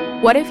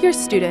 What if your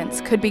students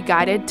could be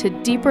guided to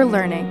deeper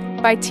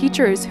learning by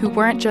teachers who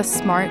weren't just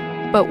smart,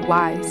 but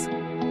wise?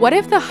 What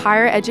if the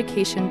higher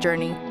education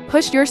journey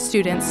pushed your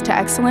students to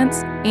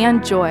excellence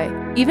and joy,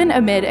 even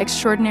amid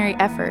extraordinary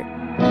effort?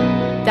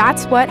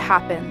 That's what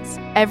happens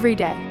every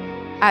day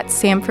at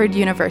Samford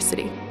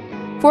University.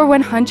 For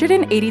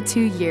 182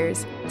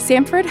 years,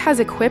 Samford has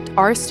equipped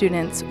our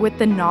students with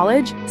the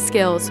knowledge,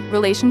 skills,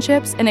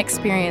 relationships, and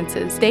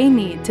experiences they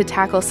need to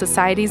tackle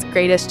society's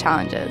greatest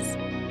challenges.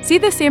 See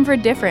the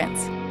Samford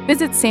difference.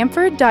 Visit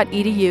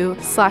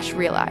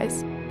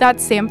samford.edu/realize.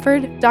 That's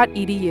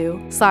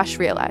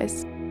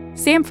samford.edu/realize.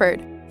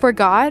 Samford, for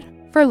God,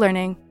 for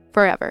learning,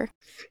 forever.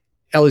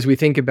 Elle, as we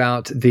think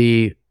about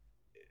the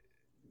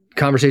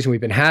conversation we've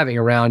been having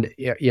around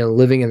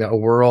living in a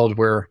world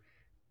where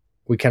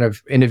we kind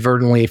of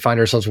inadvertently find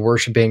ourselves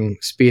worshiping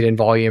speed and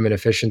volume and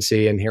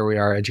efficiency, and here we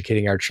are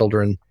educating our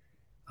children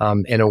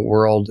in a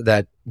world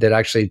that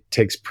actually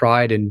takes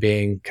pride in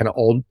being kind of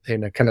old,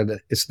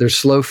 there's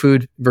slow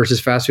food versus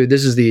fast food.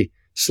 This is the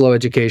slow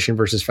education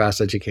versus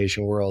fast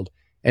education world,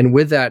 and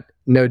with that,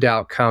 no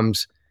doubt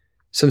comes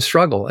some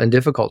struggle and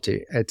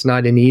difficulty. It's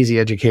not an easy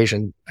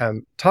education.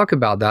 Talk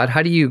about that.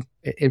 How do you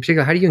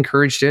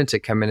encourage students to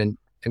come in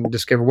and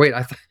discover, wait,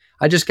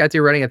 I just got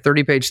through writing a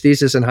 30-page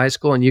thesis in high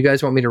school, and you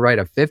guys want me to write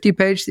a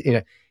 50-page?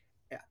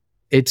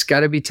 It's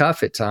got to be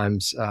tough at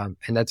times, and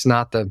that's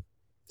not the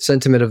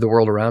sentiment of the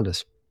world around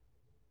us.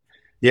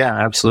 Yeah,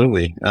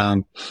 absolutely.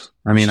 I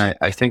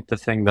think the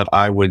thing that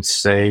I would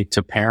say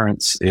to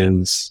parents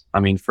is,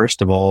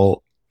 first of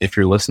all, if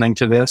you're listening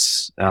to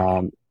this,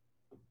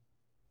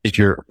 if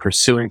you're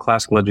pursuing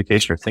classical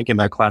education or thinking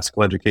about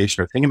classical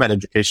education or thinking about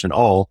education at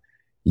all,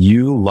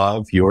 you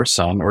love your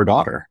son or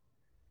daughter.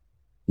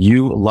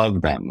 You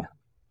love them,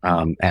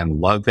 and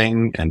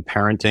loving and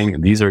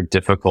parenting, these are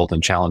difficult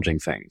and challenging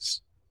things.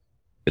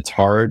 It's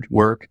hard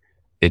work.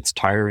 It's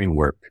tiring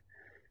work.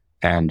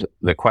 And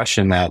the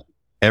question that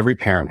every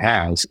parent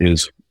has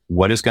is,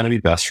 what is going to be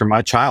best for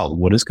my child?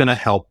 What is going to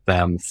help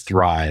them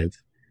thrive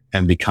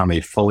and become a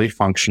fully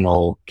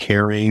functional,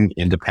 caring,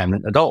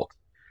 independent adult?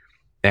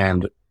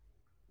 And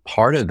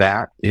part of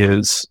that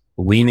is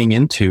leaning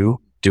into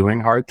doing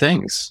hard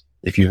things.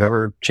 If you've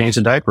ever changed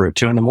a diaper at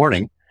 2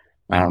 a.m,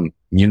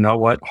 you know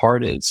what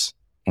hard is.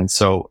 And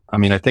so,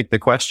 I think the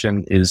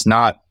question is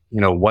not,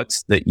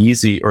 what's the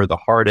easy or the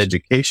hard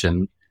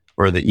education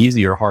or the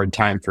easy or hard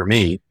time for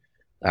me?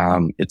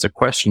 It's a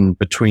question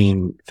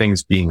between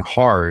things being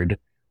hard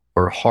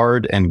or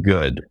hard and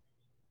good.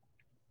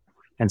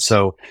 And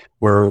so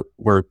we're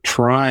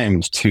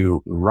primed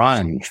to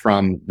run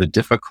from the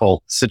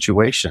difficult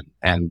situation.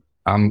 And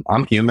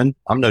I'm human.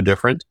 I'm no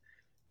different.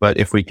 But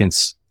if we can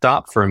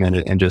stop for a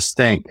minute and just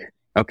think,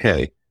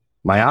 okay,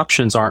 my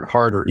options aren't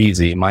hard or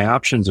easy. My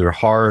options are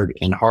hard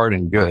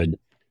and good.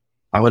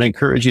 I would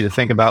encourage you to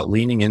think about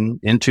leaning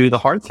into the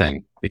hard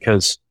thing,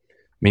 because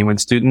when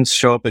students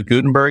show up at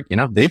Gutenberg,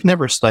 they've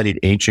never studied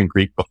ancient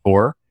Greek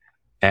before,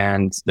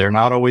 and they're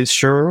not always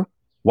sure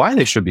why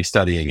they should be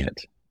studying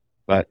it.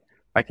 But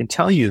I can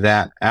tell you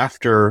that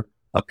after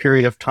a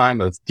period of time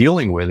of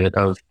dealing with it,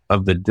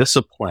 of the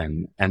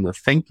discipline and the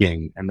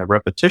thinking and the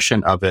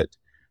repetition of it,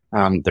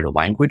 their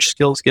language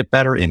skills get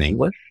better in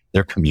English.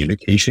 Their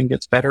communication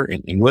gets better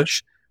in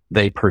English.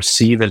 They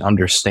perceive and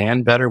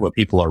understand better what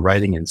people are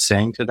writing and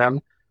saying to them.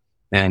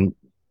 And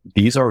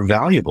these are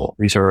valuable.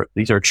 These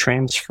are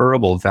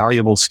transferable,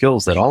 valuable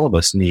skills that all of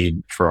us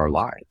need for our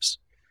lives.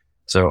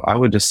 So I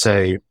would just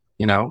say,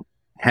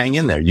 hang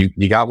in there.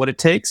 You got what it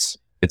takes.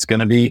 It's going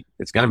to be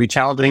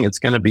challenging. It's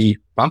going to be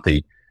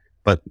bumpy,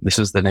 but this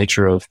is the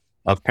nature of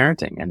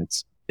parenting, and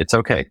it's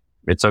okay.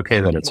 It's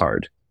okay that it's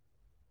hard.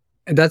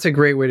 And that's a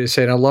great way to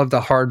say it. I love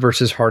the hard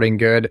versus hard and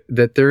good,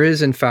 that there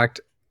is, in fact,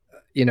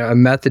 a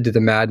method to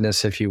the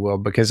madness, if you will,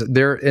 because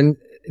there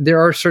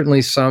are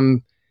certainly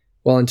some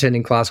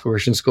well-intending classical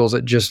Christian schools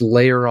that just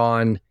layer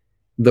on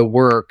the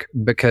work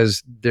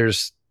because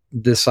there's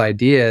this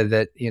idea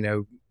that,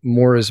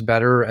 more is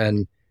better.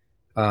 And,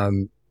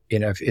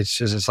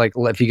 it's like,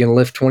 if you can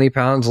lift 20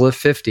 pounds, lift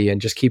 50 and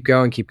just keep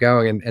going.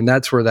 And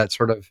that's where that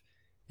sort of,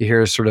 you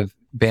hear sort of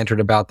bantered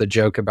about the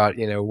joke about,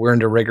 we're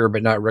into rigor,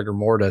 but not rigor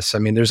mortis.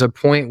 There's a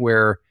point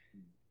where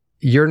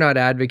you're not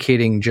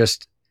advocating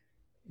just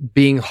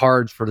being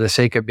hard for the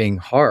sake of being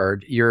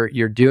hard.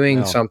 You're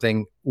doing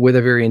something with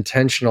a very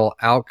intentional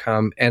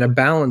outcome and a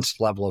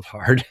balanced level of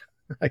hard,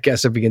 I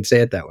guess, if we can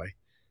say it that way.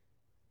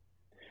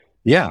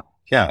 Yeah,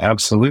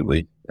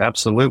 absolutely.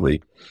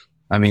 Absolutely.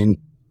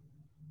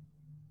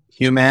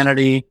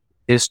 Humanity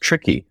is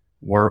tricky.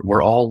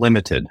 We're all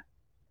limited.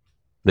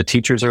 The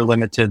teachers are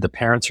limited. The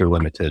parents are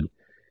limited.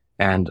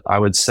 And I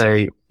would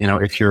say,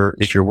 if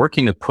you're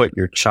working to put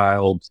your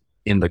child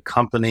in the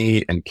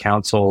company and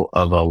counsel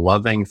of a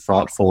loving,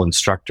 thoughtful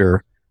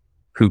instructor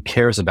who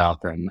cares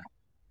about them,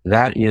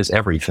 that is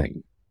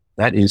everything.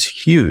 That is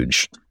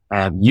huge.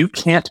 You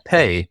can't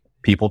pay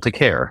people to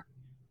care,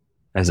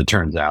 as it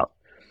turns out.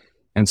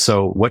 And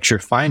so what you're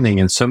finding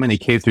in so many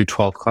K through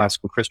 12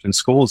 classical Christian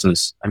schools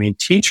is,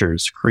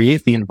 teachers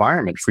create the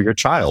environment for your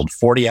child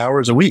 40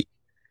 hours a week.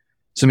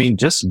 So,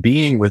 just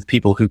being with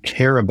people who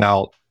care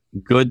about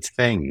good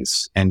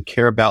things and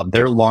care about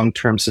their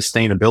long-term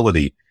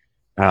sustainability,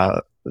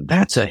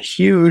 that's a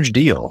huge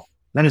deal.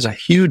 That is a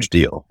huge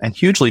deal and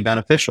hugely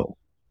beneficial.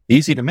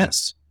 Easy to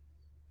miss.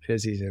 It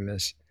is easy to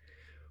miss.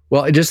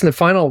 Well, just in the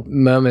final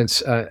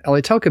moments,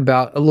 Ellie, talk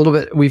about a little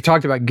bit. We've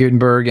talked about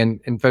Gutenberg,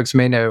 and folks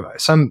may know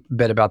some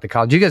bit about the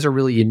college. You guys are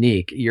really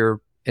unique. You're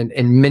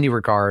in many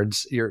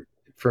regards. You're,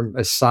 from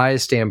a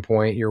size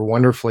standpoint, you're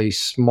wonderfully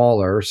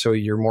smaller, so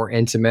you're more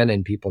intimate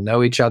and people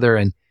know each other.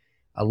 And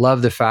I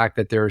love the fact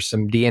that there's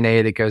some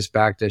DNA that goes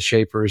back to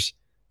Schaefer's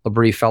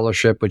L'Abri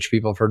Fellowship, which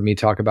people have heard me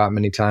talk about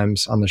many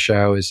times on the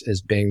show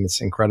as being this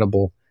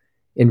incredible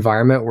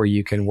environment where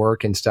you can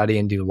work and study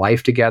and do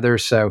life together.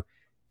 So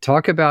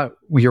talk about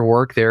your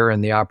work there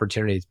and the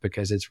opportunities,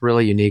 because it's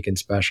really unique and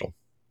special.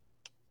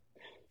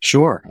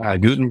 Sure.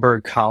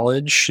 Gutenberg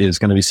College is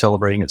going to be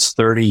celebrating its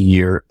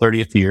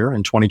 30th year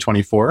in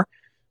 2024.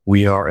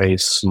 We are a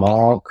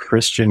small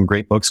Christian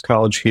great books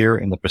college here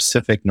in the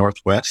Pacific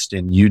Northwest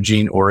in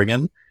Eugene,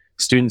 Oregon.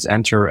 Students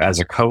enter as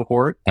a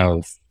cohort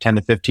of 10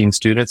 to 15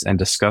 students and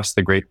discuss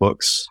the great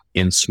books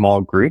in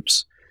small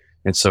groups.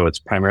 And so it's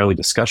primarily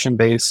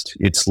discussion-based.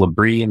 It's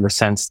L'Abri in the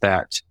sense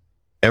that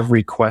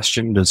every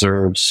question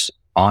deserves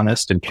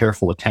honest and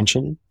careful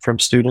attention from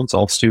students.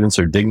 All students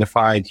are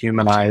dignified,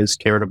 humanized,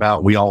 cared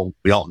about. We all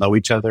know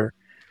each other.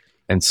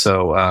 And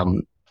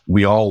so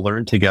we all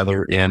learn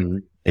together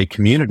in a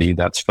community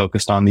that's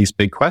focused on these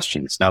big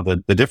questions. Now,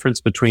 the difference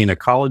between a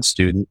college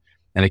student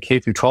and a K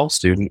through 12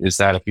 student is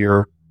that if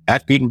you're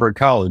at Gutenberg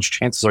College,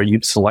 chances are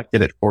you've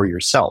selected it for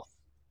yourself.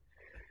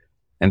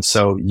 And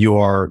so you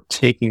are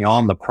taking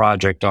on the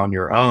project on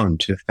your own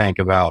to think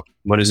about,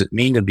 what does it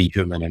mean to be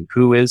human, and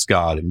who is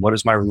God, and what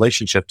is my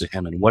relationship to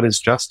him, and what is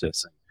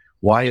justice, and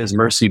why is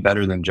mercy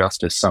better than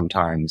justice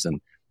sometimes, and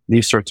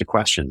these sorts of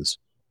questions.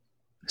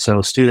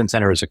 So students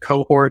enter as a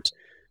cohort.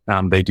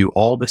 They do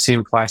all the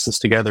same classes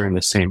together in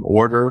the same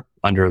order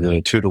under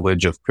the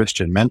tutelage of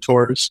Christian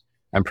mentors.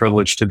 I'm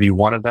privileged to be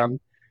one of them.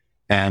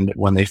 And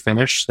when they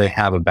finish, they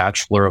have a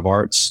Bachelor of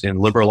Arts in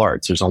Liberal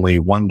Arts. There's only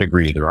one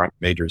degree. There aren't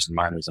majors and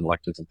minors and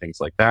electives and things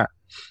like that.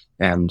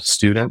 And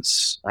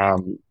students,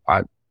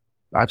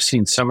 I've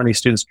seen so many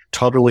students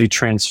totally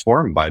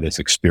transformed by this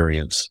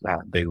experience.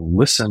 They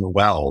listen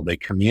well, they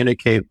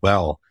communicate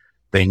well,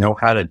 They know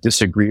how to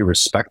disagree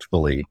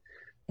respectfully.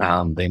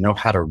 They know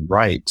how to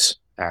write.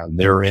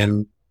 They're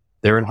in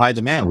high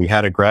demand. We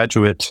had a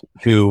graduate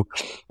who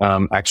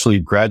actually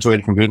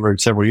graduated from Gutenberg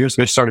several years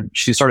ago.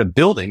 She started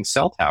building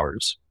cell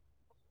towers,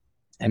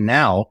 and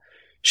now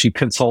she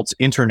consults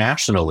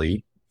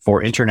internationally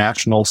for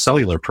international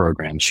cellular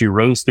programs. She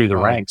rose through the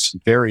ranks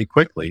very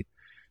quickly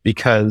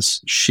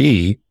because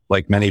she,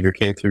 like many of your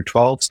K through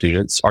 12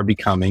 students, are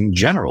becoming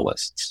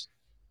generalists.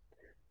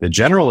 The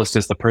generalist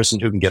is the person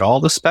who can get all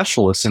the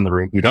specialists in the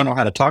room who don't know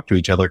how to talk to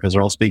each other because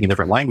they're all speaking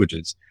different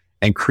languages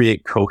and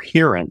create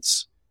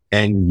coherence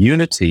and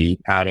unity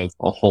out of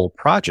a whole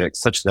project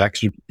such that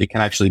it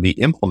can actually be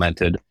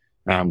implemented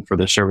for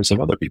the service of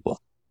other people.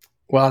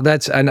 Well,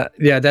 that's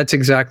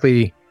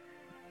exactly.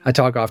 I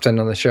talk often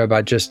on the show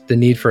about just the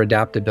need for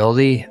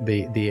adaptability.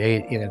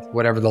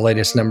 Whatever the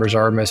latest numbers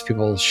are, most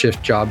people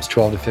shift jobs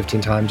 12 to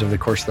 15 times over the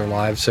course of their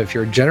lives. So if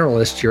you're a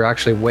generalist, you're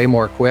actually way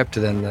more equipped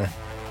than the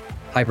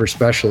hyper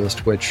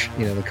specialist, which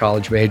the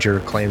college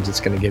major claims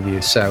it's going to give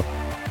you. So,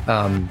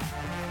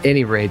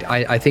 any rate,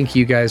 I think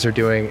you guys are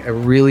doing a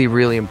really,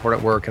 really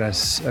important work, and I'm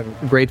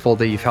grateful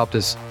that you've helped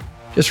us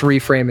just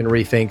reframe and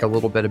rethink a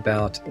little bit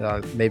about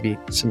maybe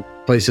some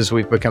places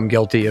we've become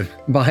guilty of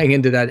buying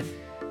into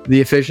the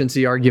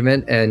efficiency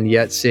argument, and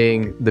yet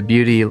seeing the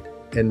beauty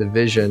and the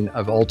vision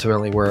of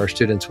ultimately where our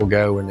students will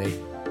go when they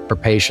are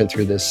patient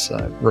through this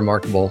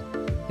remarkable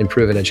and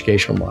proven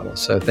educational model.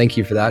 So thank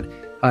you for that.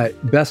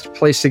 Best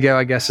place to go,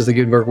 I guess, is the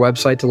Gutenberg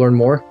website to learn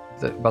more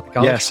about the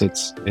college? Yes,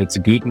 it's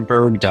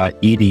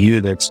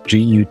gutenberg.edu. That's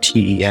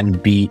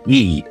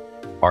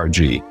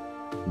gutenberg.edu.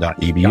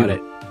 Got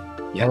it.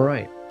 Yeah. All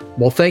right.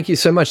 Well, thank you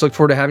so much. Look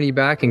forward to having you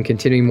back and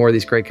continuing more of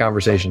these great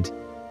conversations.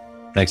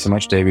 Thanks so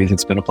much, Davey.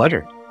 It's been a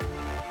pleasure.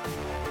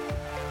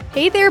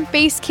 Hey there,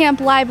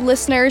 Basecamp Live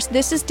listeners.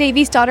 This is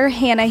Davey's daughter,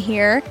 Hannah,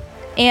 here.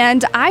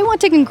 And I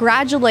want to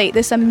congratulate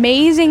this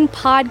amazing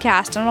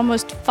podcast on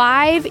almost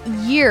 5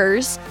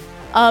 years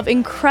of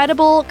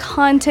incredible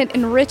content,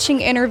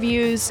 enriching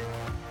interviews,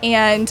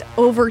 and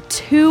over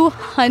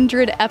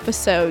 200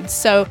 episodes.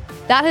 So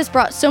that has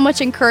brought so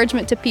much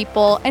encouragement to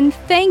people. And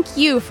thank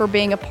you for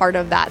being a part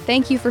of that.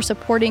 Thank you for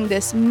supporting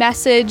this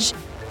message,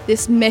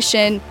 this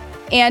mission.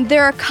 And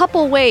there are a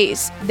couple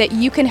ways that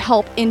you can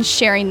help in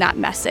sharing that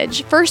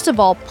message. First of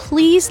all,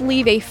 please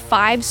leave a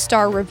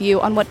 5-star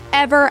review on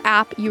whatever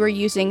app you are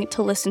using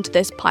to listen to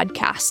this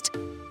podcast.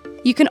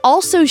 You can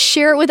also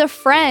share it with a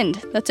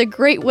friend. That's a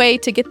great way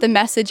to get the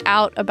message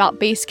out about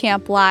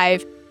Basecamp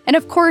Live. And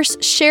of course,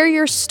 share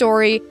your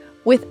story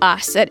with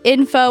us at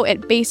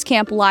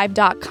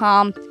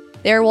info@basecamplive.com.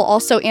 There we'll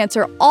also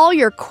answer all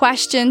your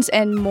questions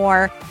and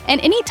more.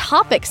 And any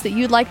topics that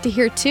you'd like to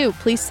hear too,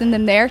 please send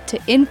them there to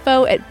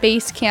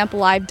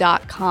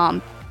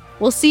info@basecamplive.com.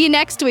 We'll see you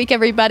next week,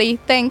 everybody.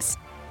 Thanks.